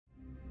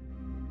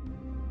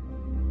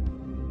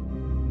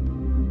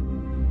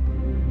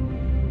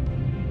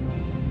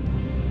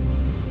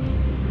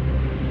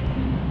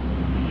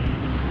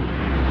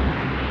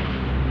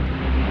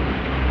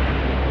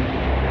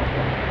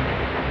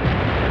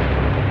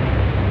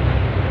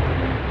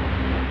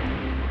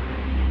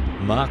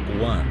Mark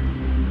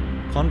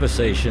 1.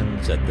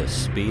 Conversations at the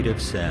speed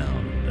of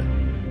sound.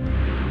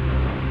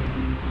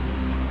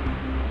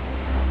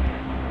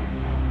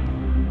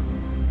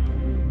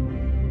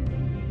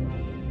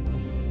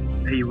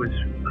 I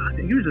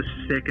think he was the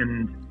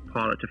second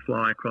pilot to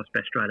fly across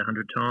Bass Strait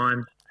 100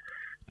 times.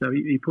 So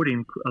he put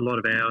in a lot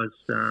of hours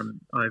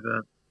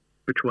over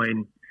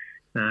between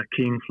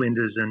King,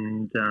 Flinders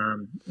and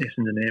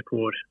Essendon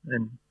Airport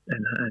and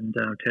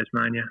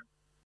Tasmania.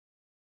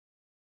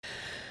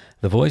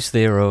 The voice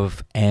there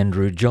of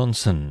Andrew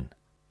Johnson,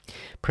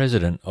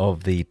 President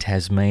of the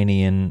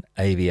Tasmanian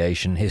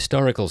Aviation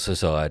Historical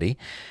Society,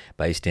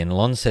 based in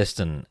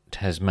Launceston,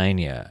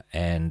 Tasmania,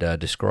 and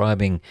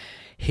describing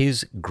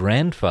his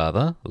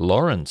grandfather,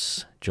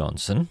 Lawrence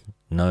Johnson,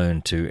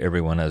 known to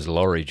everyone as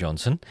Laurie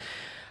Johnson,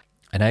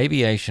 an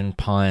aviation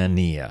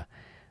pioneer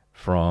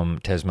from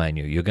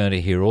Tasmania. You're going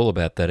to hear all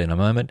about that in a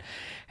moment,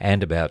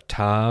 and about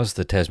TARS,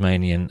 the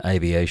Tasmanian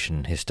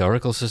Aviation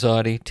Historical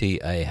Society,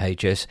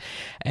 TAHS,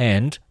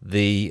 and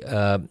the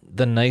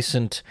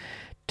nascent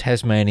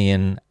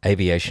Tasmanian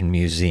Aviation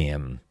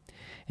Museum.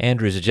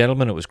 Andrew's a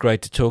gentleman. It was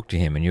great to talk to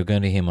him, and you're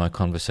going to hear my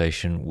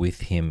conversation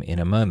with him in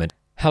a moment.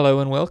 Hello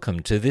and welcome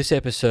to this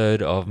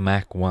episode of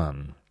Mach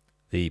 1,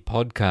 the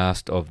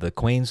podcast of the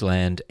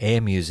Queensland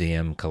Air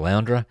Museum,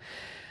 Caloundra.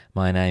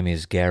 My name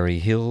is Gary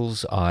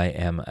Hills. I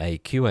am a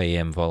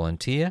QAM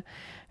volunteer,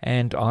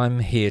 and I'm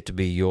here to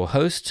be your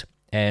host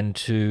and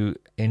to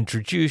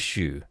introduce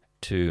you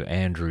to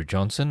Andrew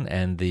Johnson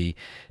and the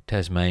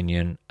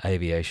Tasmanian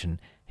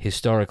Aviation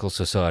Historical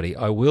Society.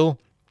 I will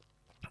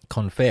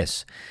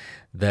confess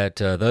that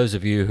those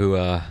of you who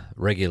are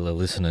regular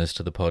listeners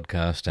to the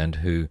podcast and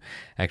who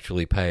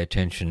actually pay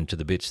attention to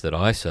the bits that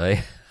I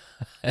say,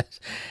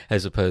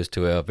 as opposed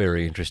to our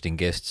very interesting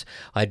guests,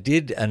 I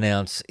did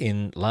announce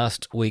in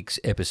last week's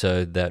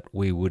episode that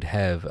we would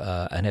have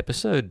an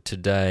episode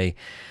today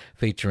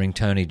featuring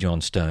Tony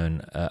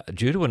Johnstone.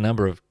 Due to a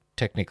number of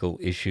technical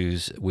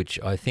issues, which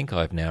I think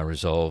I've now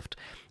resolved,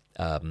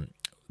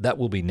 that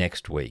will be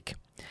next week.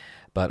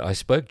 But I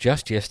spoke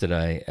just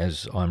yesterday,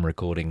 as I'm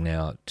recording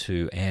now,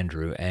 to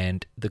Andrew,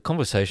 and the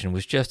conversation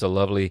was just a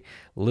lovely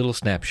little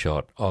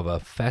snapshot of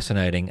a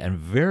fascinating and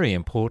very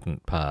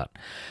important part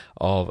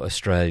of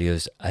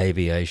Australia's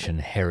aviation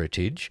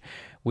heritage,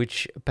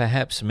 which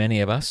perhaps many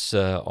of us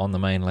on the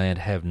mainland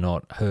have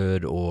not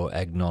heard or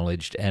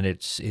acknowledged, and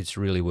it's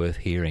really worth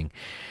hearing.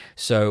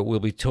 So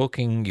we'll be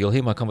talking, you'll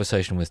hear my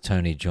conversation with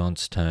Tony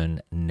Johnstone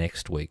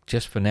next week.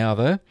 Just for now,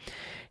 though,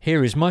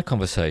 here is my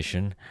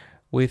conversation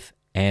with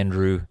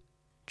Andrew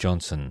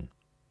Johnson.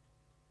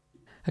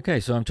 Okay,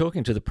 so I'm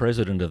talking to the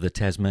president of the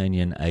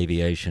Tasmanian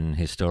Aviation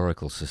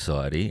Historical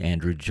Society,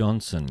 Andrew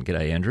Johnson.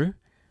 G'day, Andrew.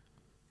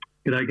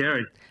 G'day,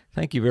 Gary.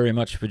 Thank you very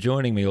much for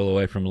joining me all the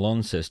way from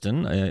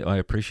Launceston. I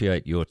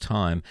appreciate your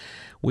time.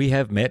 We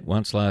have met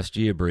once last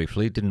year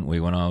briefly, didn't we,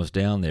 when I was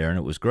down there, and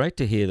it was great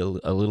to hear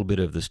a little bit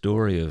of the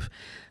story of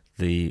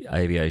the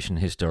Aviation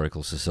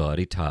Historical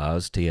Society,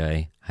 TARS,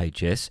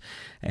 TAHS,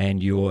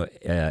 and your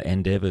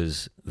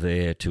endeavours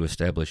there to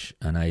establish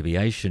an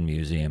aviation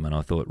museum. And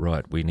I thought,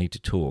 right, we need to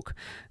talk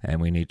and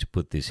we need to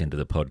put this into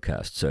the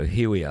podcast. So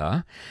here we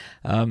are.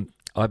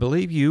 I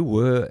believe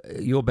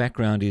your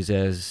background is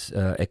as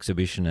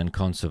exhibition and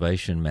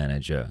conservation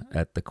manager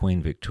at the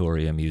Queen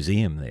Victoria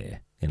Museum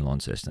there in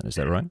Launceston. Is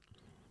that right?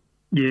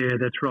 Yeah,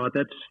 that's right.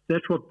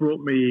 That's what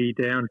brought me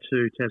down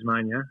to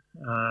Tasmania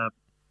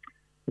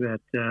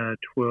about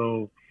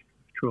 12,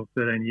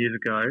 13 years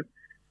ago,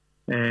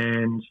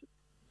 and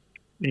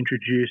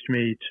introduced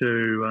me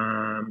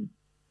to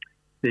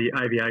the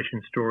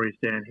aviation stories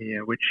down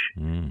here, which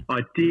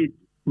I did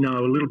know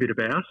a little bit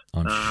about.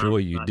 I'm sure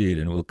you did,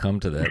 and we'll come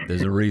to that.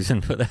 There's a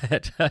reason for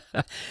that.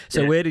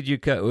 So, yeah. Where did you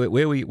go?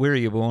 Where are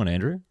you born,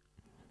 Andrew?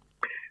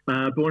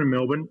 Born in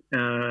Melbourne.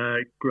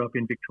 Grew up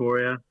in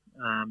Victoria.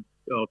 I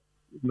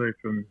moved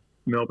from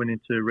Melbourne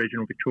into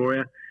regional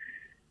Victoria.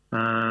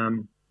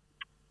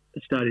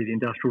 Studied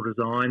industrial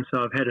design,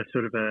 so I've had a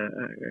sort of a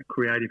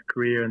creative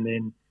career, and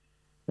then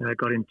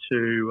got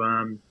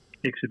into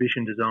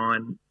exhibition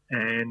design,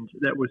 and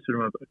that was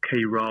sort of a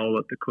key role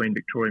at the Queen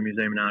Victoria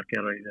Museum and Art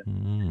Gallery,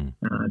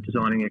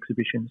 designing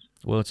exhibitions.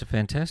 Well, it's a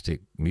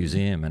fantastic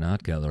museum and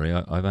art gallery.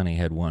 I've only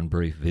had one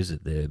brief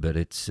visit there, but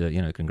it's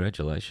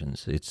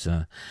congratulations.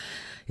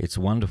 It's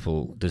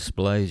wonderful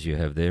displays you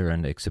have there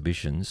and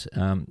exhibitions.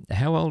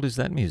 How old is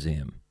that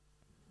museum?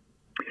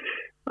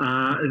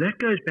 That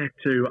goes back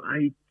to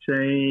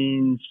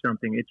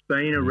 18-something. It's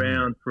been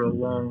around for a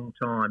long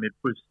time. It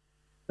was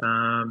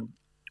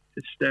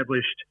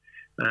established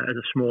as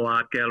a small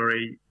art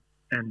gallery,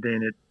 and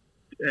then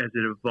as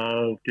it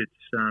evolved,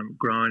 it's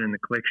grown and the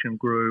collection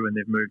grew, and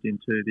they've moved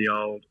into the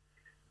old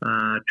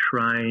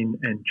train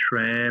and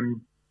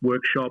tram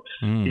workshops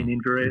in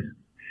Inverness.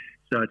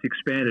 So it's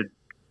expanded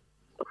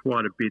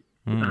quite a bit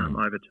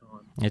over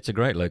time. It's a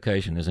great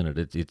location, isn't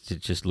it? It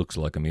just looks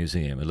like a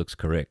museum. It looks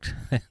correct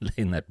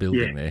in that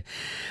building there.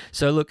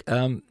 So look,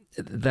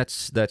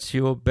 that's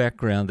your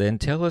background then.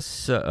 Tell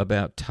us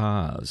about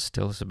TARS.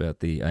 Tell us about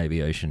the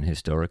Aviation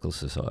Historical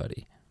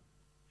Society.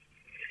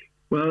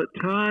 Well,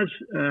 TARS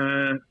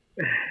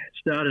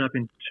started up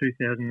in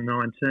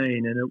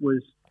 2019, and it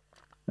was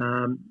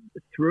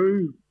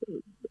through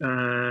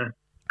a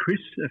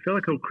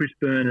fella called Chris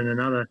Byrne and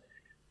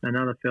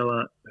another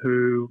fella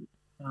who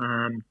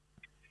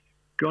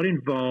got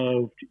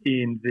involved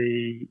in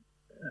the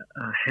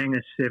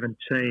Hangar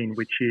 17,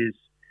 which is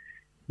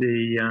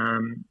the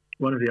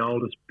one of the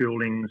oldest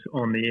buildings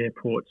on the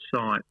airport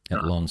site.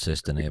 At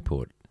Launceston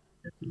Airport.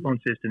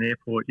 Launceston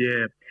Airport,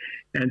 yeah.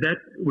 And that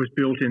was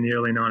built in the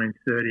early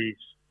 1930s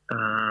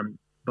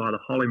by the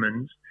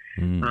Hollymans.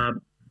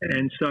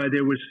 And so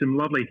there was some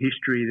lovely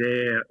history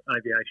there,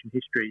 aviation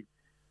history.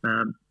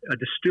 A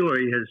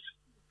distillery has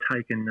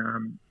taken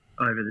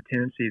over the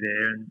tenancy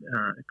there and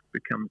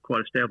become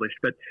quite established.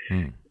 But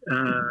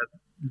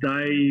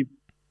they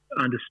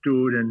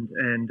understood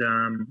and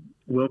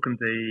welcomed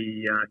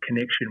the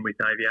connection with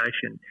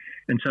aviation,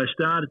 and so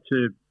started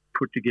to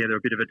put together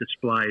a bit of a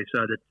display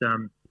so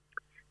that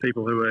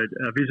people who were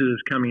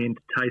visitors coming in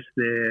to taste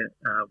their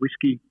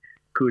whiskey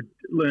could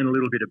learn a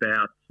little bit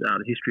about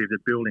the history of the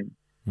building.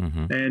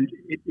 And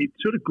it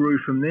sort of grew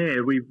from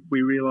there. We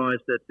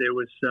realised that there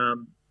was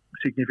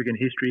significant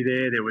history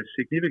there. There was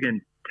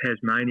significant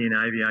Tasmanian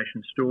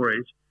aviation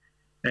stories,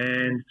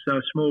 and so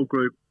a small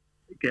group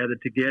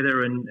gathered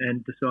together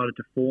and decided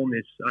to form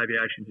this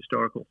Aviation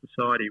Historical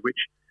Society,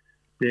 which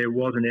there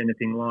wasn't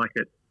anything like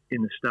it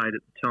in the state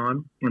at the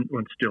time,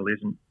 and still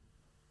isn't.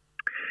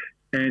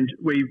 And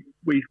we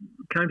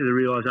came to the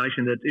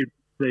realisation that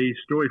the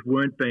stories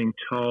weren't being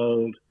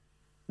told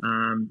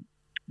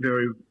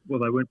very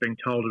well. They weren't being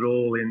told at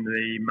all in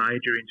the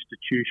major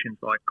institutions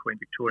like Queen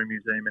Victoria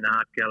Museum and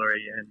Art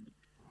Gallery and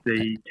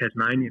the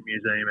Tasmanian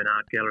Museum and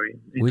Art Gallery.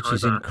 Which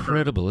is Hobart.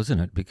 incredible, isn't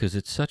it? Because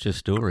it's such a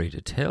story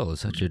to tell,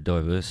 such a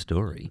diverse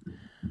story.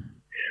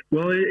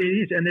 Well, it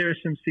is, and there are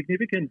some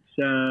significant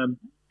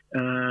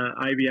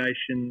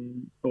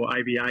aviation or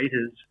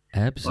aviators.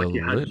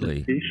 Absolutely,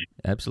 like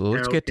absolutely.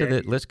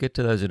 Let's get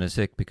to those in a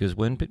sec, because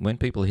when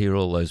people hear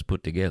all those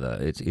put together,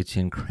 it's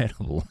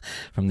incredible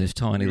from this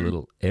tiny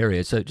little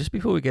area. So just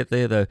before we get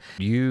there, though,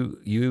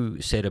 you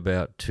set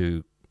about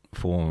to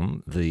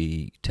form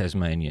the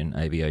Tasmanian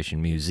Aviation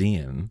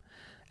Museum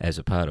as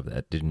a part of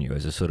that, didn't you?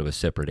 As a sort of a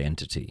separate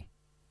entity.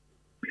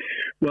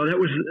 Well,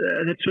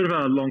 that's sort of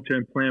our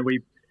long-term plan. We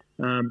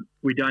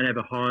don't have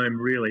a home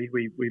really.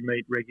 We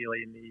meet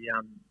regularly in the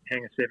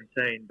Hangar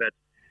 17, but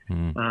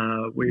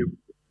we,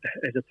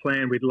 as a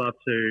plan, we'd love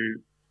to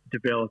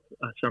develop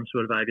some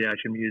sort of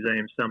aviation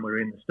museum somewhere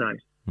in the state.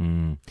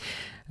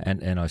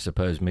 And I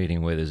suppose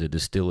meeting where there's a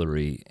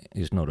distillery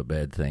is not a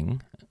bad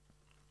thing.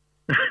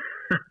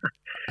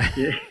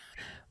 Yeah,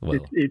 well,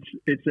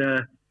 it's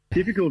a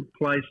difficult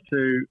place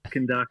to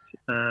conduct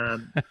a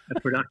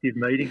productive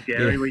meeting,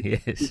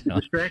 Gary. Yes, the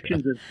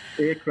distractions of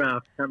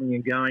aircraft coming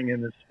and going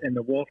and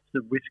the wafts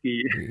of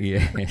whiskey.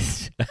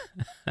 Yes.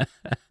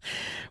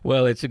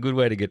 Well, it's a good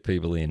way to get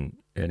people in.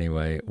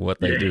 Anyway, what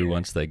they do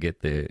once they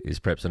get there is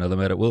perhaps another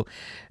matter. Well,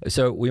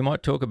 so we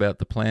might talk about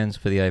the plans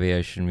for the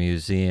Aviation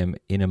Museum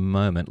in a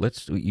moment.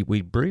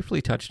 We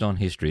briefly touched on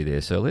history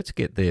there, so let's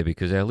get there,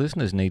 because our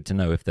listeners need to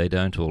know, if they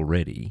don't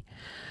already,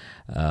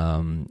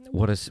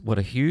 what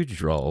a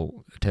huge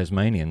role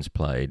Tasmanians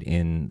played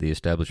in the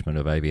establishment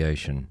of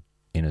aviation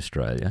in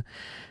Australia.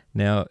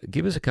 Now,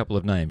 give us a couple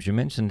of names. You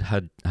mentioned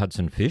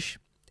Hudson Fysh.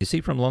 Is he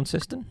from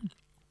Launceston?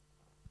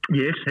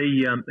 Yes,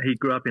 he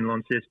grew up in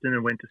Launceston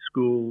and went to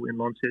school in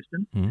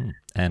Launceston.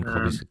 And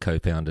obviously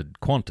co-founded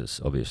Qantas,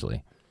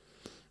 obviously.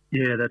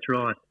 Yeah, that's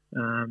right.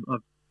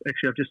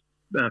 I've just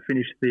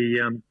finished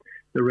the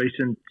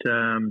recent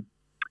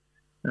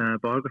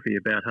biography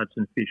about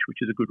Hudson Fysh,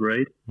 which is a good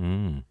read.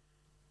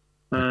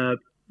 So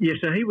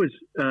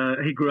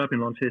he grew up in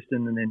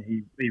Launceston, and then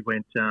he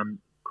went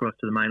across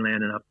to the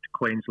mainland and up to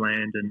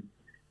Queensland,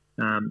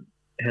 and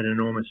had an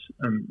enormous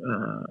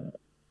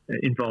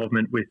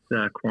involvement with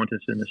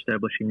Qantas and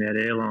establishing that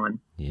airline.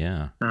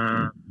 Yeah.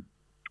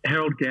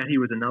 Harold Gatty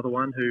was another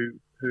one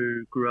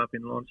who grew up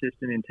in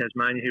Launceston in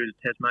Tasmania. He was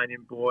a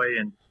Tasmanian boy,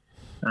 and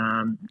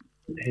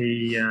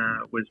he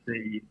was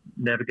the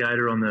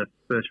navigator on the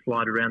first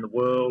flight around the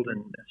world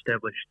and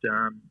established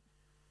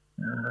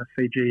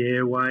Fiji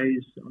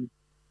Airways, I'm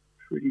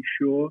pretty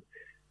sure.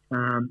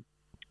 And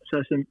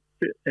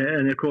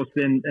of course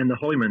then the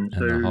Hollymans.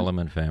 And the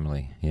Hollyman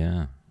family,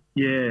 yeah.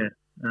 Yeah.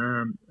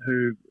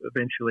 Who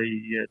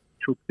eventually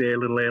took their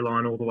little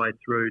airline all the way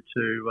through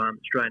to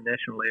Australian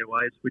National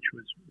Airways, which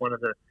was one of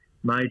the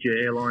major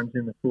airlines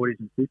in the 40s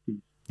and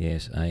 50s.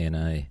 Yes,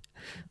 ANA,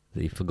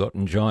 the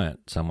forgotten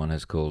giant, someone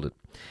has called it.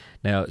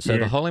 Now, so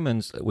the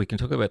Hollymans, we can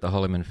talk about the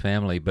Hollyman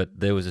family, but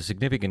there was a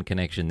significant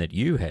connection that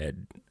you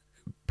had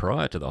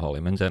prior to the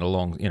Hollymans and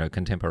along,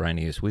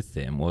 contemporaneous with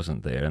them,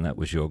 wasn't there? And that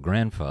was your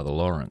grandfather,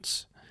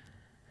 Lawrence.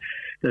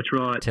 That's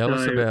right. Tell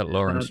us about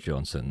Lawrence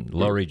Johnson,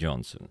 Laurie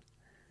Johnson.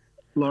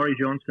 Laurie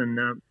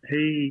Johnson,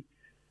 he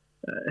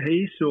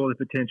saw the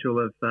potential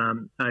of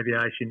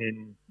aviation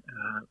in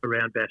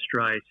around Bass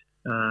Strait,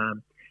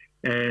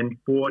 and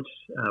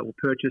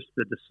purchased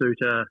the De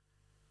Soto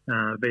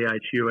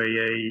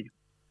VHUEE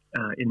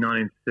in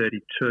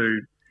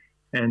 1932,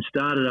 and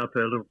started up a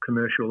little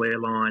commercial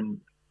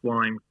airline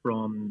flying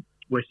from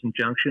Western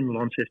Junction,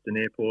 Launceston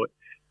Airport,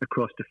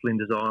 across to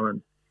Flinders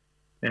Island.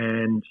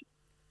 And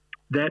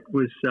that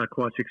was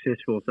quite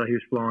successful. So he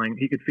was flying,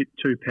 he could fit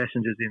 2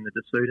 passengers in the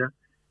DeSuter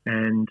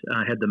and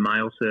had the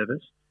mail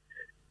service.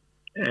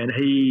 And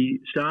he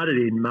started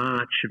in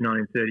March of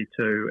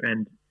 1932,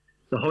 and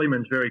the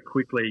Hollymans very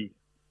quickly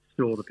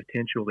saw the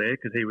potential there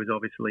because he was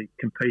obviously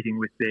competing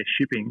with their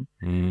shipping.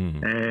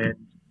 And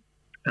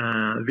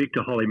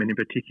Victor Hollyman in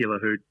particular,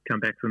 who'd come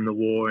back from the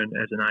war and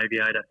as an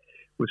aviator,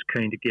 was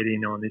keen to get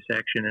in on this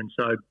action. And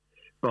so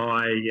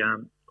by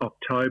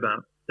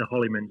October, the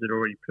Hollymans had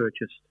already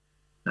purchased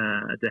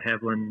de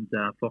Havilland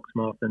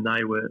Foxmoth, and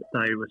they were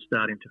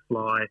starting to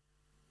fly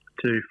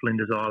to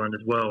Flinders Island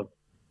as well.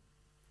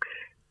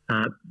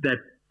 That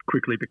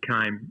quickly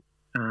became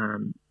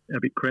a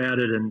bit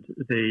crowded, and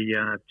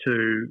the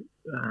 2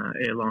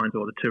 airlines,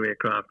 or the 2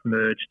 aircraft,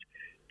 merged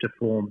to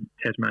form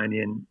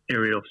Tasmanian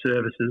Aerial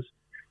Services.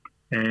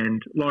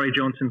 And Laurie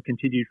Johnson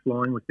continued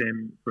flying with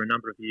them for a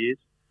number of years.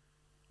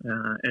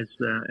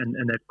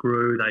 And that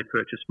grew. They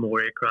purchased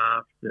more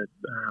aircraft, the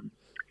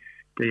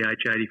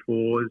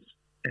DH-84s,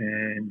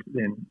 and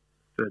then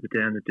further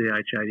down the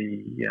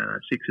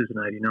DH-86s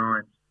and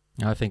 89s.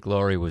 I think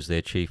Laurie was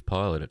their chief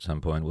pilot at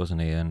some point,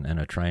 wasn't he, and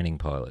a training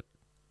pilot?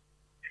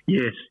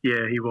 Yes,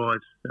 yeah, he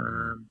was.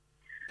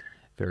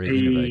 Very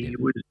innovative.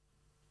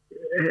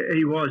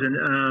 He was,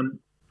 and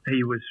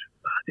he was.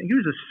 I think he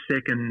was the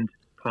second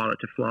pilot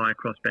to fly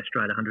across Bass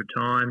Strait 100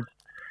 times.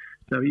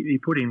 So he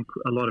put in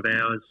a lot of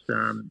hours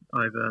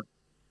over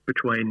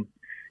between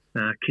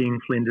King,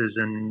 Flinders,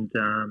 and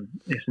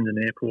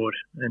Essendon Airport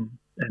and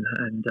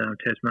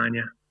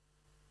Tasmania.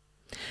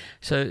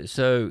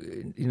 So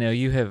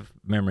you have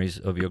memories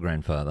of your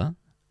grandfather.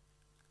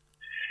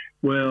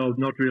 Well,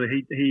 not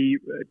really. He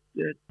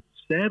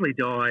sadly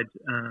died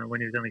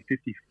when he was only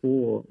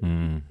 54,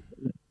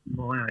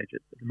 my age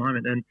at the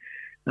moment. And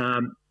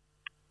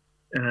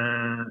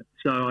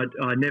so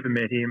I never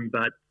met him,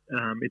 but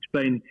it's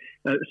been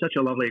such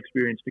a lovely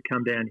experience to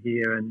come down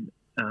here and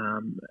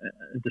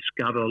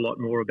discover a lot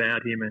more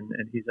about him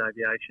and his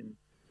aviation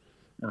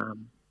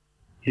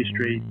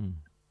history.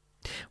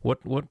 What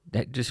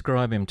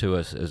describe him to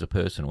us as a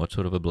person? What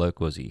sort of a bloke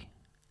was he,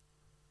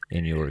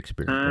 in your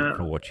experience,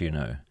 from what you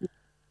know?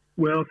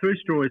 Well,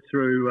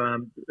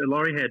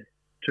 Laurie had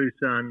 2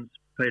 sons,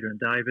 Peter and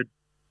David.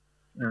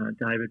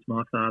 David's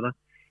my father.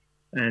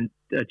 And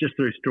just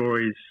through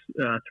stories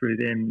through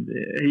them,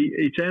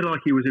 he sounded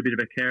like he was a bit of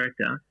a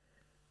character,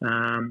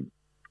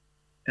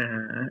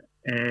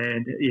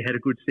 and he had a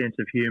good sense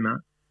of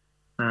humour.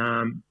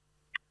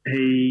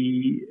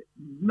 He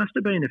must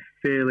have been a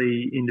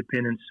fairly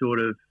independent sort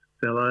of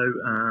fellow,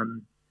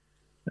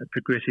 a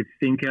progressive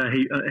thinker.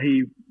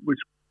 He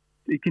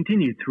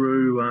continued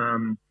through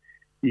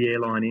the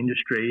airline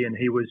industry, and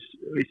he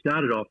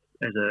started off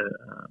as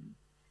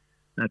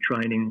a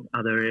training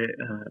other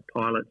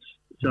pilots.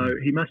 So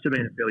he must have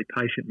been a fairly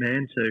patient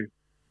man to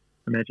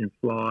imagine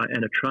fly,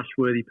 and a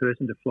trustworthy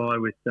person to fly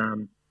with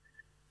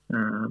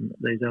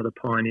these other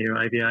pioneer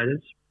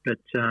aviators. But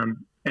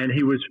and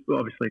he was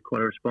obviously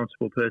quite a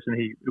responsible person.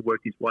 He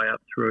worked his way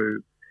up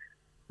through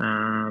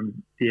the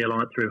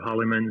airline, through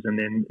Hollymans, and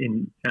then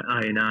in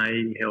A&A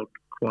he held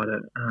quite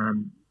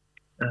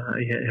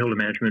he held a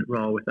management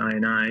role with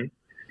A&A.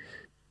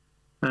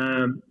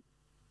 I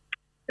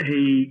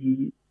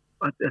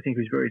think he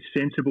was a very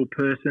sensible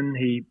person.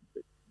 He,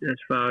 as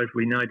far as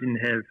we know, didn't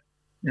have,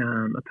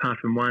 apart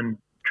from one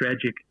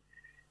tragic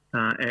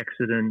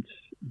accident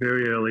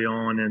very early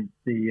on, and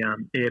the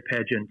air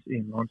pageant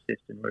in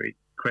Launceston where he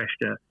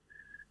crashed I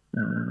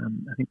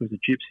think it was a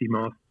gypsy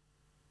moth.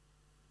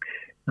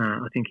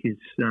 I think his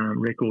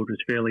record was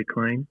fairly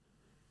clean.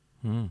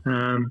 He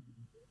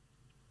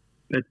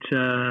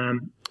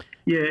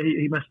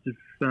must have.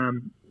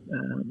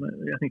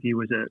 I think he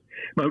was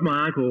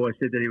my uncle always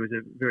said that he was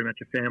very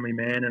much a family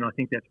man, and I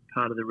think that's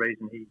part of the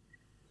reason he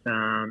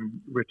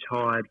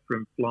retired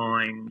from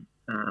flying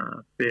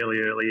fairly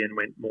early and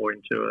went more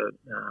into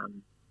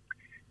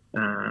a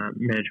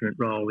management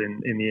role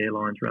in the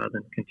airlines rather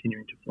than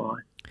continuing to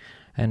fly.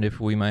 And if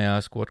we may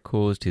ask, what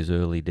caused his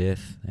early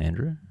death,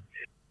 Andrew?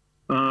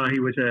 He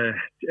was a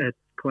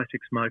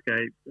classic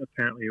smoker.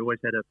 Apparently, he always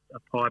had a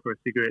pipe or a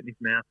cigarette in his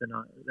mouth, and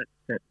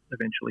that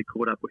eventually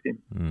caught up with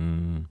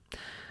him.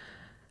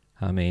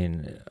 I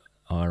mean,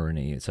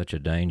 irony. It's such a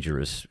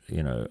dangerous,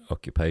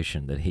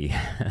 occupation that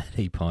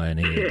he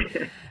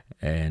pioneered,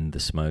 and the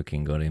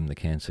smoking got him, the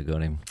cancer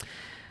got him.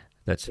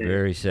 That's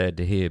very sad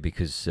to hear,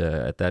 because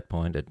at that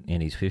point,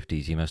 in his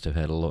 50s, he must have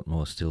had a lot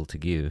more still to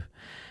give.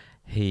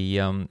 He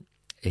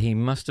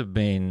must have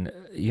been,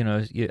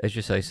 as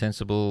you say,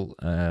 sensible,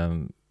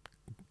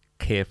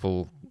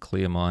 careful,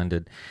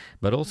 clear-minded,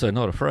 but also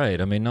not afraid.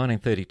 I mean,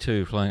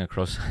 1932, flying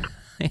across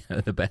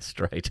the Bass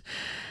Strait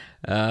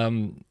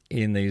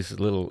in these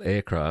little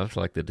aircraft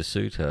like the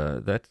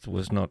DeSuter, that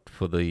was not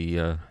for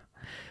the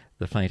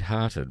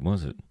faint-hearted,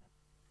 was it?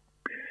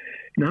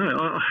 No,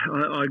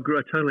 I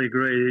totally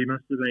agree. He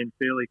must have been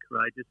fairly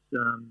courageous.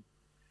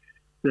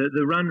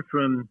 The run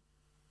from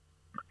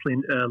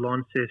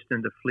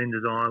Launceston to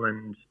Flinders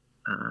Island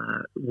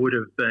would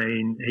have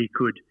been, he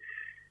could,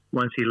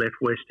 once he left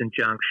Western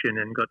Junction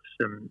and got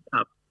some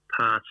up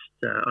past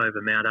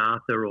over Mount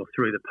Arthur or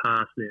through the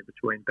pass there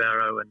between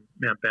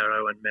Mount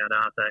Barrow and Mount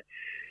Arthur,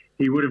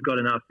 he would have got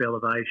enough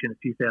elevation, a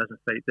few thousand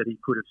feet, that he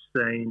could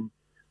have seen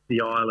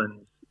the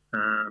islands,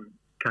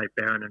 Cape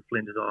Barren and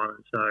Flinders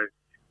Island. So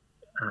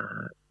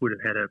would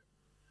have had a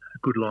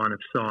good line of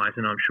sight,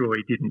 and I'm sure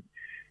he didn't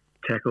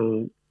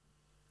tackle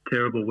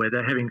terrible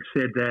weather. Having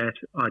said that,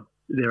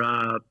 there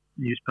are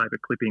newspaper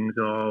clippings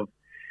of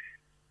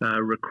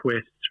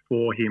requests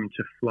for him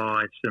to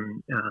fly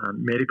some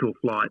medical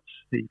flights.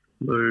 He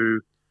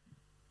flew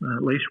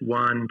at least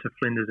one to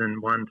Flinders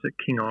and one to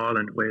King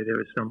Island, where there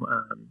was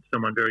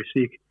someone very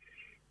sick,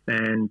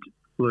 and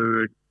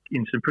flew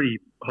in some pretty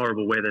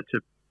horrible weather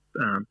to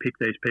pick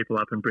these people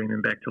up and bring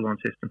them back to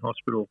Launceston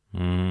Hospital.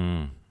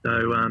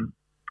 So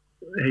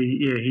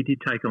he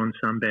did take on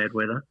some bad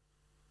weather.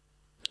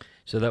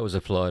 So that was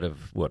a flight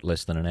of,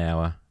 less than an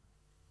hour?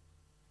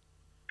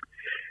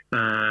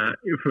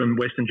 From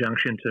Western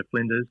Junction to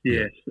Flinders,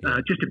 yes. Yeah.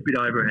 Just a bit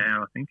over an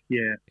hour, I think,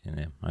 yeah.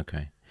 Yeah,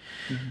 okay.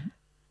 Mm-hmm.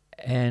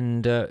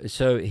 And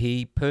so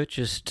he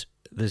purchased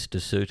this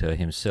DeSuter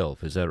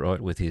himself, is that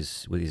right, with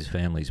his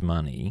family's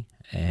money,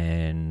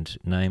 and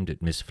named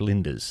it Miss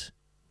Flinders?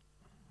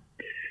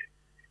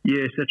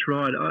 Yes, that's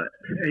right.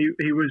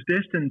 He was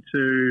destined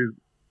to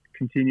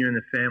continue in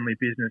the family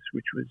business,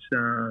 which was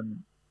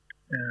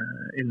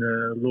in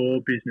the law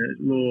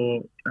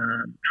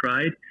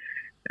trade.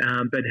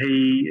 But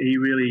he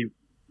really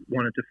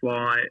wanted to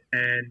fly,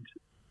 and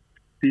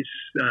this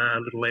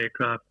little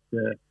aircraft,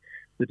 the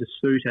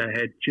DeSuter,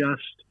 had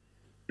just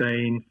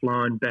been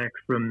flown back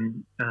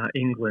from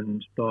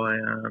England by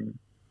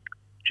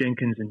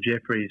Jenkins and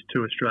Jeffries,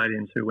 two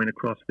Australians who went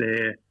across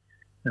there,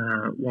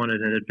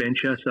 wanted an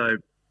adventure, so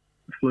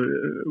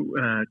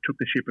took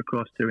the ship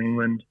across to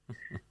England,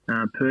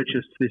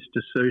 purchased this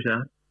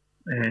DeSuter,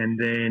 and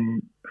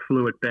then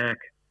flew it back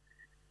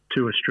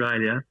to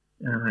Australia.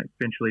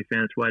 Eventually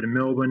found its way to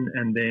Melbourne,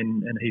 and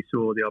he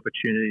saw the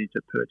opportunity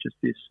to purchase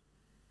this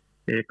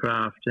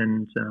aircraft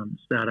and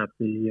start up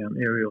the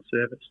aerial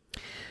service.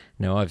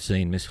 Now, I've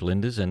seen Miss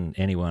Flinders, and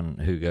anyone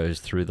who goes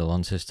through the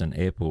Launceston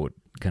airport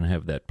can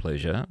have that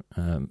pleasure,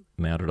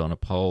 mounted on a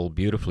pole,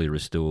 beautifully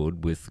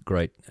restored with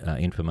great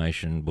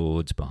information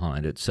boards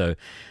behind it. So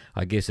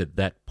I guess at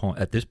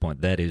this point,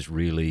 that is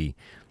really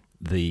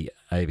the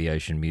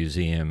aviation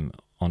museum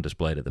on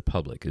display to the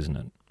public, isn't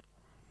it?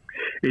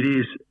 It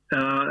is.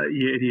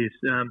 It is.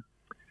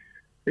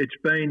 It's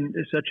been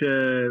such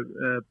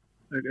a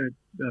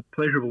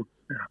pleasurable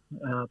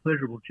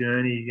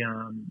journey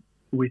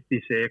with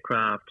this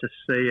aircraft to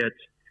see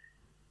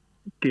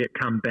it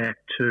come back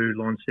to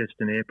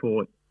Launceston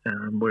Airport,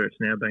 where it's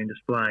now being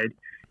displayed.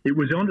 It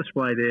was on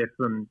display there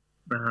for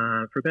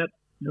about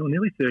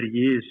nearly 30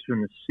 years,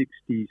 from the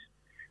 60s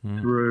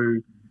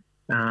through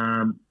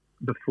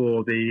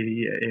before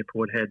the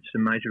airport had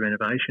some major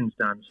renovations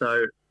done.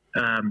 So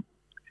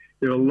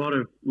there are a lot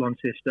of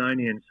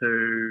Launcestonians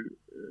who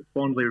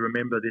fondly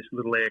remember this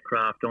little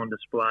aircraft on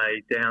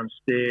display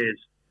downstairs.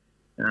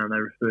 They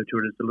refer to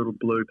it as the little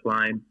blue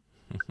plane.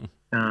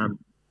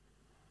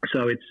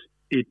 So it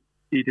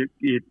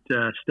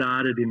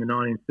started in the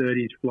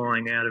 1930s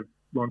flying out of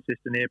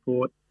Launceston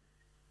Airport.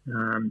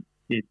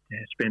 It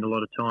has spent a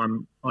lot of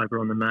time over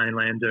on the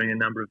mainland doing a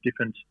number of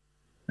different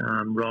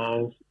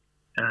roles.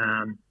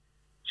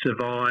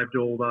 Survived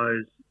all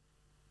those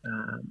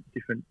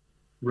different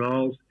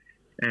roles,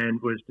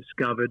 and was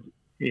discovered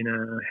in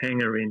a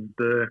hangar in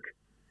Burke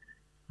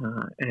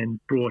and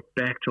brought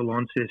back to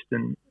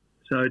Launceston.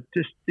 So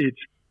it's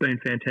been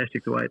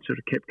fantastic the way it sort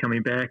of kept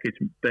coming back. It's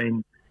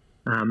been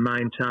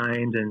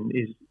maintained and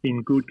is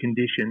in good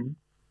condition.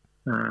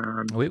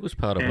 Well, it was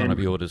part of one of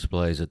your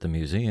displays at the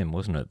museum,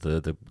 wasn't it?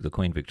 The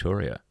Queen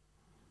Victoria.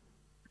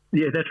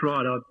 Yeah, that's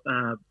right.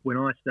 When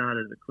I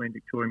started at the Queen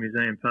Victoria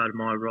Museum, part of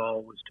my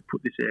role was to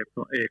put this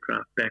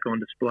aircraft back on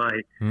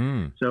display.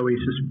 So we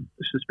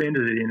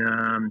suspended it in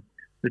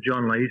the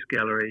John Lees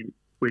Gallery,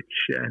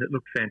 and it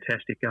looked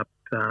fantastic up.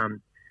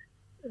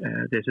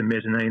 There's a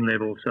mezzanine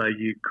level, so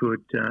you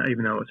could,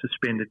 even though it was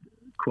suspended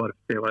quite a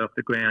fair way off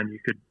the ground, you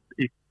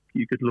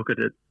could look at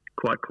it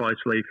quite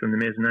closely from the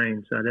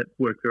mezzanine. So that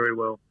worked very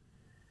well.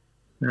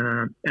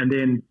 And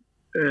then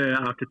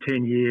after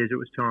 10 years, it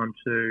was time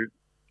to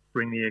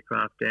bring the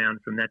aircraft down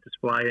from that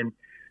display, and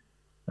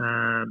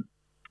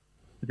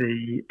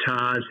the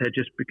TARS had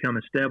just become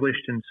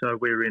established, and so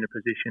we were in a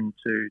position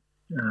to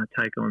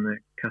take on the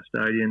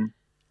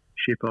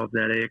custodianship of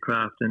that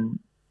aircraft, and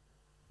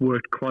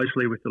worked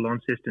closely with the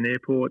Launceston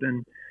Airport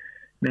and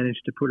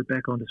managed to put it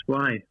back on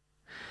display.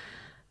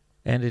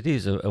 And it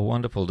is a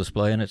wonderful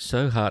display, and it's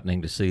so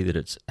heartening to see that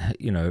it's,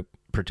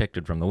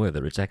 protected from the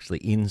weather. It's actually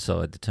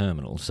inside the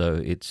terminal, so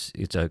it's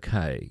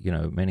okay.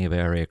 Many of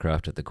our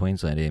aircraft at the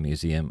Queensland Air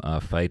Museum are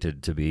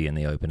fated to be in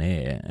the open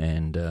air,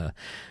 and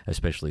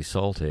especially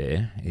Salt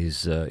Air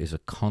is a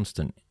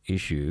constant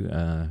issue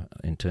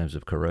in terms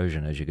of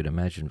corrosion, as you could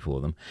imagine, for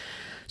them.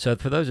 So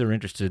for those who are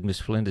interested, Miss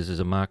Flinders is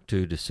a Mark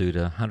II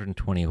DeSutter,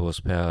 120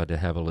 horsepower de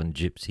Havilland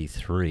Gypsy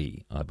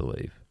 3, I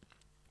believe.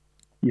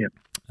 Yep.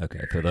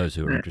 Okay, for those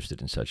who are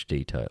interested in such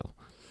detail.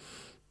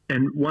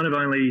 And one of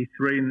only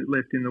 3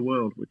 left in the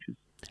world, which is...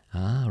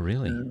 Ah,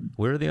 really?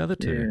 Where are the other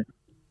 2? Yeah.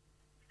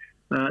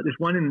 There's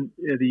one in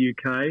the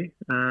UK,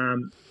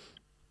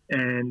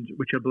 and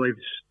which I believe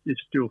is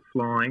still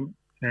flying.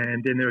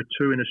 And then there are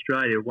 2 in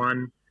Australia,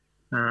 one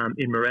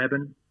in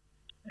Moorabbin,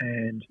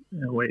 and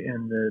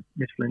the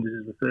Miss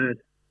Flinders is the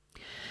 3rd.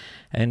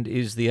 And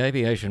is the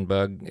aviation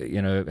bug,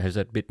 has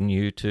that bitten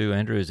you too,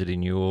 Andrew? Is it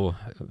in your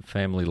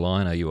family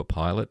line? Are you a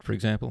pilot, for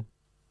example?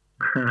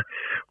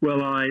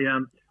 Well,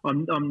 I'm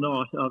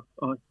not.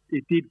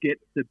 It did get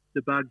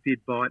the bug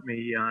did bite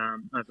me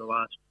over the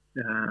last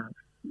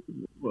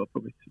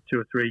probably 2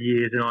 or 3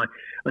 years, and I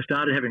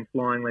started having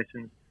flying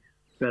lessons,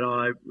 but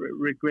I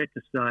regret to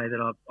say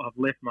that I've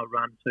left my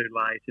run too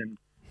late, and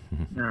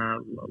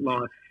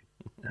life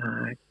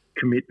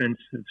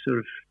commitments have sort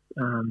of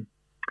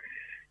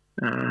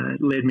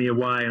led me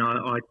away, and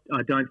I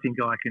don't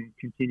think I can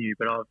continue.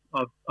 But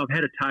I've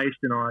had a taste,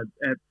 and I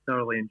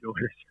thoroughly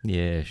enjoyed it.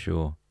 Yeah,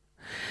 sure.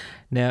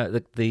 Now,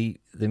 the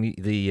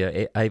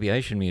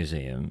Aviation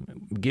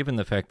Museum, given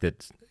the fact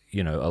that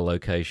a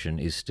location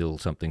is still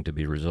something to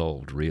be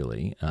resolved,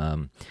 really,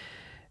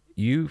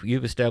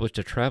 you've established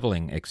a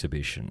travelling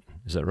exhibition.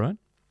 Is that right?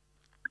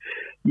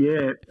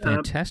 Yeah.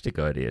 Fantastic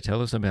idea.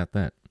 Tell us about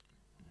that.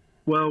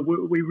 Well,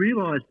 we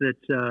realised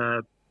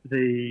that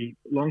the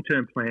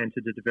long-term plan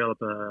to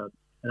develop an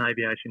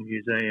aviation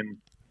museum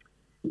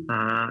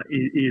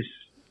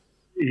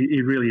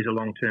it really is a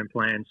long-term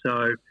plan.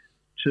 So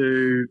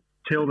to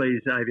tell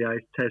these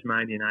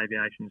Tasmanian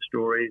aviation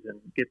stories and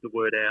get the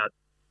word out,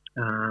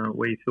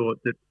 we thought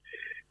that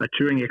a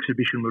touring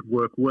exhibition would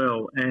work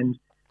well. And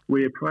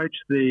we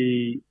approached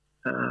the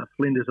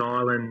Flinders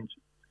Island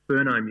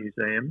Furno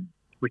Museum,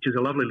 which is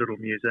a lovely little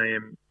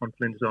museum on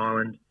Flinders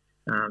Island.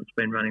 It's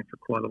been running for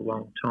quite a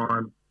long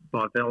time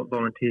by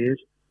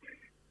volunteers.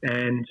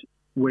 And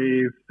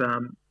we've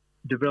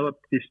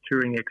developed this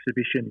touring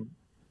exhibition,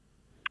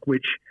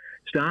 which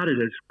started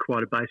as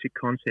quite a basic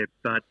concept,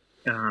 but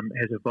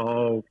has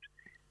evolved.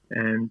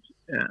 And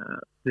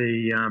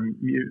the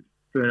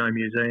Furno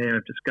Museum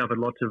have discovered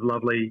lots of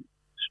lovely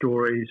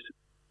stories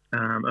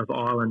of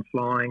island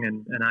flying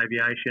and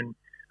aviation.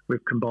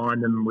 We've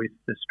combined them with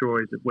the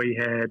stories that we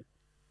had.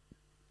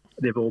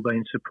 They've all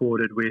been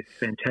supported with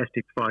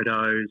fantastic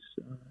photos,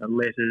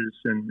 letters,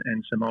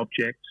 and some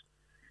objects.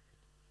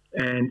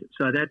 And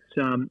so that's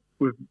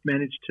we've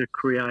managed to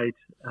create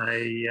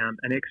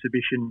an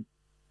exhibition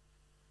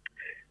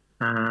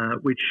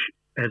which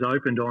has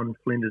opened on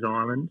Flinders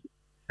Island.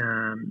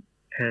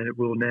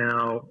 Will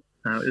now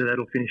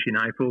that'll finish in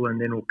April, and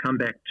then we'll come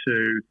back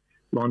to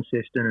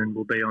Launceston and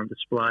will be on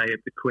display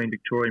at the Queen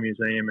Victoria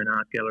Museum and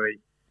Art Gallery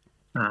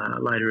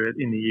later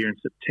in the year in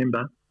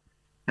September.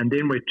 And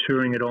then we're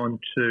touring it on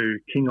to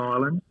King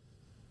Island,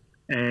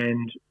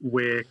 and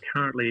we're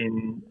currently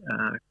in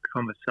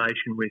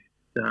conversation with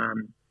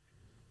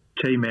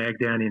TMAG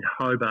down in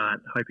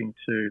Hobart, hoping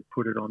to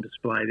put it on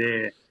display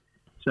there.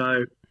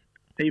 So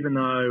even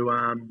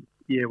though,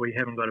 we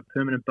haven't got a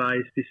permanent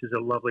base, this is a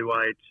lovely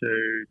way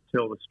to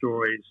tell the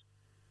stories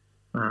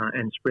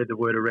and spread the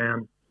word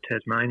around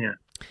Tasmania.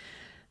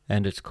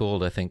 And it's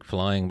called, I think,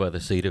 Flying by the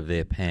Seat of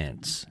Their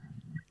Pants.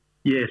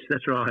 Yes,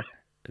 that's right.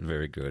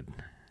 Very good.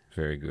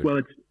 Very good.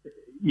 Well,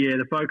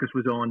 the focus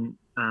was on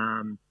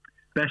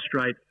Bass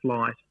Strait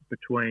flight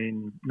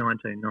between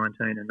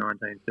 1919 and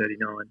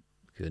 1939.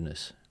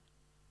 Goodness.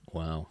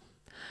 Wow.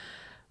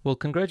 Well,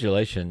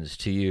 congratulations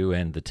to you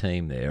and the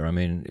team there. I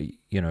mean,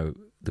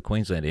 the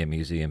Queensland Air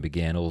Museum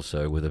began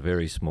also with a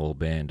very small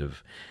band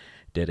of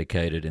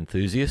dedicated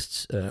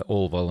enthusiasts,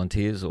 all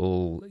volunteers,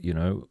 all,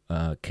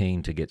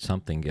 keen to get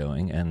something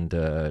going. And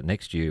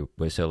next year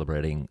we're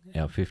celebrating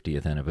our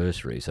 50th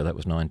anniversary. So that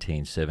was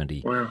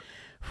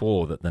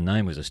 1974 that the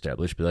name was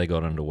established, but they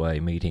got underway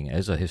meeting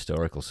as a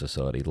historical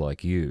society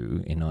like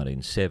you in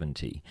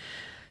 1970.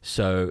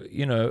 So,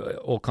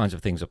 all kinds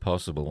of things are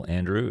possible,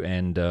 Andrew,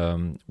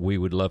 and we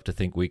would love to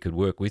think we could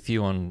work with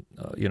you on,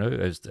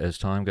 as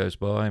time goes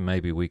by.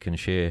 Maybe we can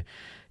share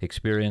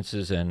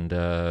experiences and,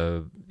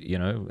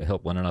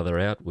 help one another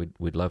out.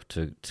 We'd love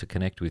to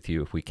connect with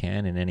you if we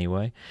can in any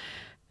way.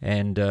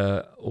 And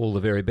all the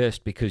very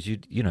best, because,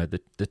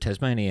 the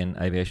Tasmanian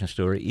aviation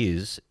story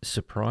is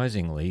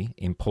surprisingly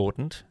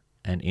important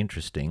and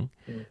interesting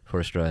for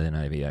Australian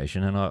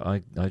aviation, and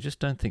I just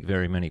don't think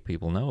very many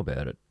people know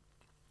about it.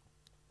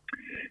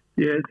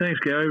 Yeah, thanks,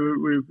 Gary.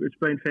 It's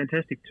been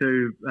fantastic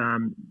to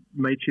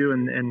meet you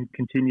and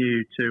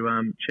continue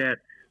to chat,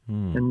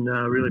 and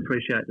really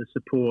appreciate the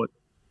support.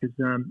 Because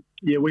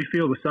we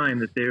feel the same,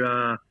 that there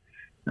are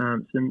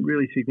some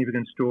really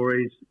significant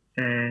stories,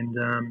 and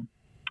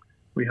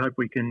we hope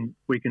we can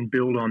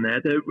build on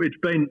that. It's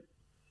been,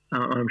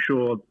 I'm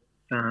sure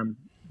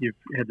you've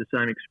had the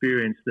same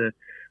experience. The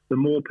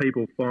more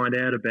people find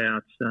out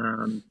about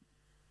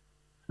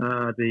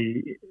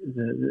the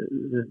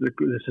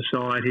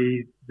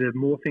society, the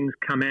more things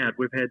come out.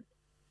 We've had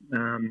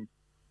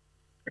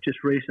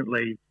just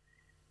recently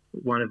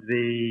one of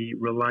the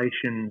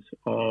relations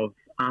of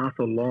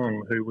Arthur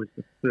Long, who was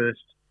the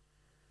first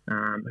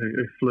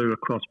who flew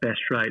across Bass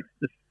Strait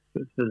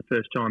for the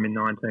first time in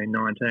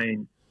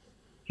 1919.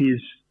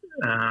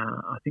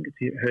 I think it's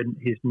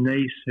his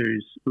niece,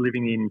 who's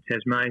living in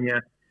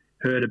Tasmania,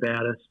 heard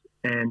about us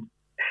and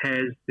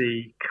has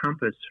the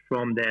compass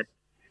from that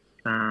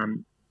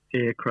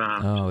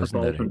aircraft. Oh,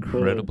 isn't that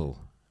incredible?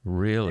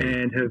 Really?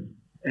 And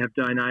have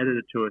donated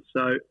it to us.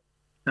 So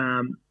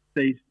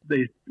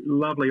these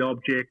lovely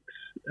objects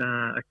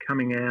are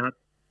coming out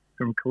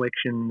from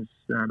collections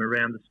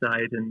around the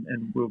state,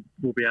 and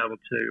we'll be able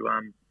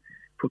to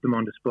put them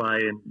on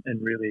display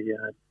and really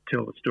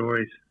tell the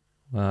stories.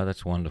 Wow,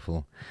 that's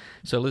wonderful.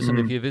 So listen,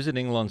 if you're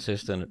visiting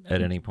Launceston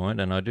at any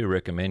point, and I do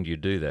recommend you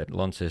do that,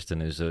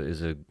 Launceston is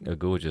a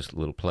gorgeous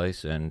little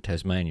place, and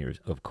Tasmania,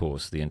 of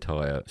course, the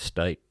entire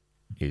state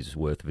is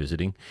worth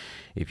visiting.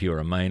 If you're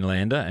a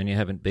mainlander and you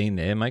haven't been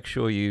there, make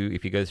sure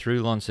if you go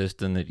through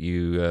Launceston, that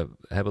you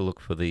have a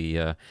look for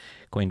the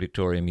Queen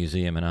Victoria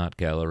Museum and Art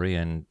Gallery,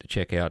 and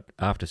check out,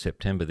 after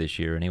September this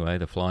year anyway,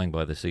 the Flying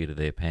by the Seat of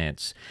Their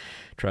Pants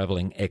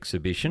travelling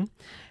exhibition.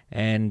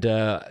 And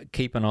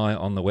keep an eye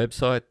on the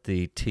website,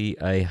 the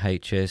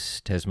TAHS,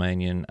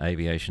 Tasmanian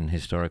Aviation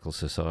Historical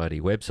Society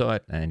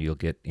website, and you'll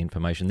get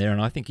information there. And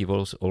I think you've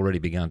also already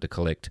begun to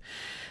collect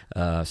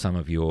some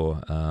of your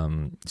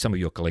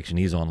collection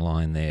is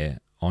online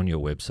there on your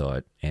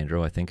website,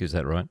 Andrew. I think, is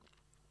that right?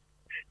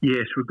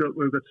 Yes, we've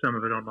got some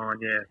of it online.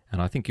 Yeah.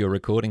 And I think you're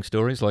recording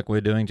stories like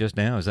we're doing just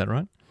now. Is that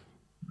right?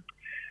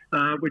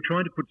 We're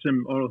trying to put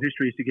some oral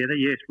histories together.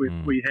 Yes,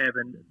 we have,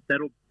 and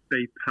that'll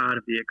be part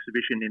of the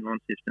exhibition in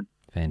Launceston.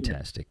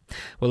 Fantastic. Yeah.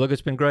 Well, look,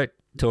 it's been great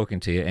talking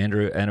to you,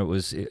 Andrew, and it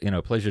was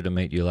a pleasure to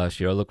meet you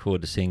last year. I look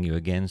forward to seeing you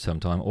again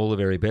sometime. All the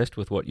very best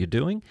with what you're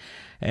doing,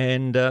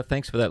 and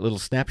thanks for that little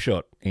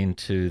snapshot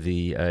into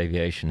the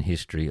aviation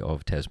history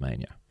of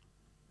Tasmania.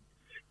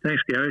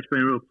 Thanks, Gary. It's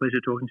been a real pleasure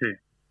talking to you.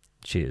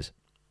 Cheers.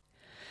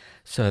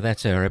 So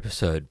that's our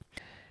episode.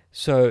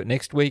 So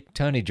next week,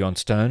 Tony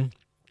Johnstone.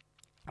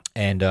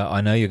 And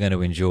I know you're going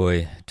to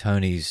enjoy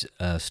Tony's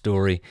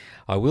story.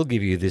 I will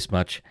give you this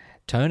much.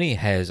 Tony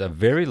has a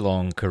very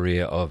long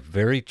career of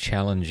very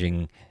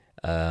challenging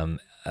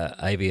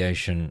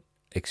aviation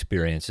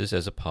experiences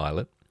as a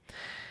pilot.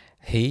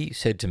 He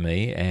said to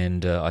me,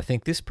 and I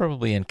think this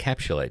probably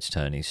encapsulates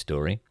Tony's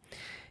story,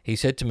 he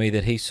said to me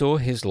that he saw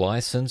his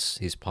license,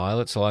 his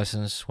pilot's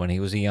license, when he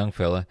was a young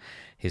fella.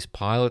 His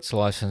pilot's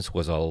license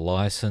was a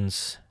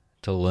license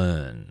to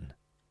learn.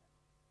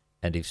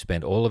 And he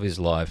spent all of his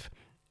life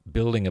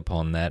building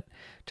upon that,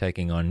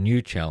 taking on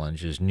new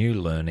challenges, new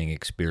learning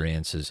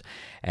experiences,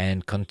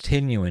 and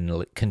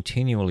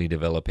continually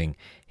developing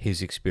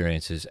his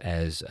experiences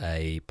as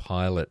a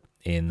pilot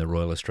in the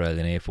Royal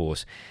Australian Air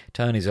Force.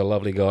 Tony's a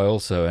lovely guy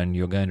also, and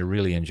you're going to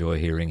really enjoy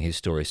hearing his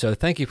story. So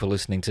thank you for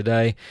listening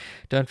today.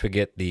 Don't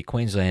forget the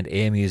Queensland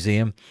Air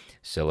Museum,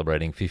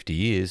 celebrating 50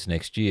 years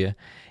next year,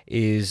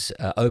 is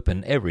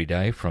open every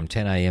day from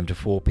 10 a.m. to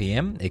 4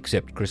 p.m,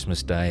 except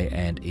Christmas Day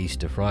and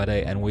Easter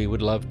Friday, and we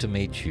would love to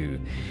meet you.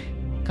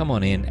 Come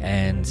on in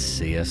and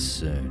see us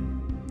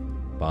soon.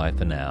 Bye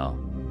for now.